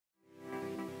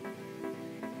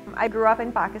I grew up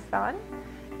in Pakistan.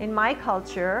 In my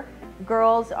culture,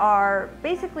 girls are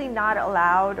basically not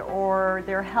allowed or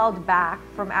they're held back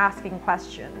from asking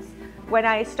questions. When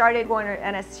I started going to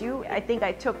NSU, I think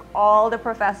I took all the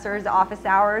professors' office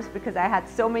hours because I had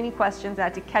so many questions. I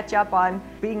had to catch up on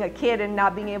being a kid and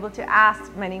not being able to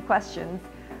ask many questions.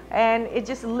 And it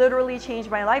just literally changed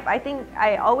my life.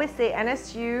 I always say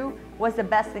NSU was the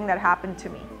best thing that happened to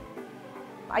me.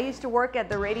 I used to work at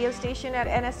the radio station at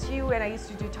NSU, and I used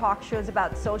to do talk shows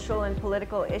about social and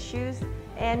political issues.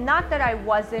 And not that I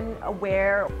wasn't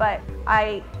aware, but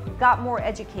I got more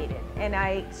educated and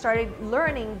I started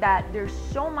learning that there's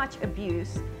so much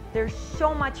abuse, there's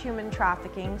so much human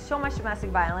trafficking, so much domestic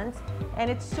violence, and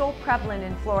it's so prevalent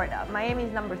in Florida. Miami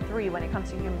is number 3 when it comes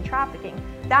to human trafficking.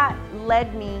 That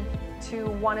led me to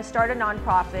want to start a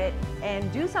nonprofit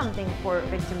and do something for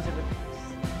victims of abuse.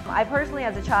 I personally,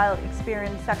 as a child,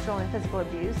 experienced sexual and physical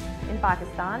abuse in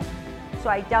Pakistan, so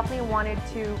I definitely wanted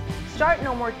to start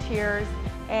No More Tears,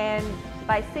 and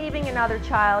by saving another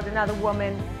child, another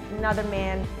woman, another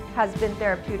man has been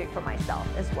therapeutic for myself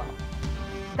as well.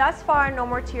 Thus far, No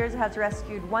More Tears has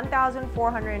rescued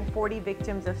 1,440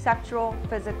 victims of sexual,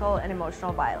 physical, and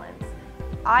emotional violence.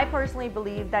 I personally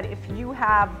believe that if you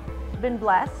have been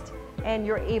blessed and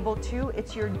you're able to,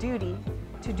 it's your duty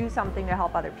to do something to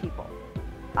help other people.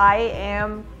 I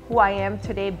am who I am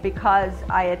today because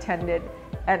I attended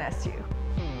NSU.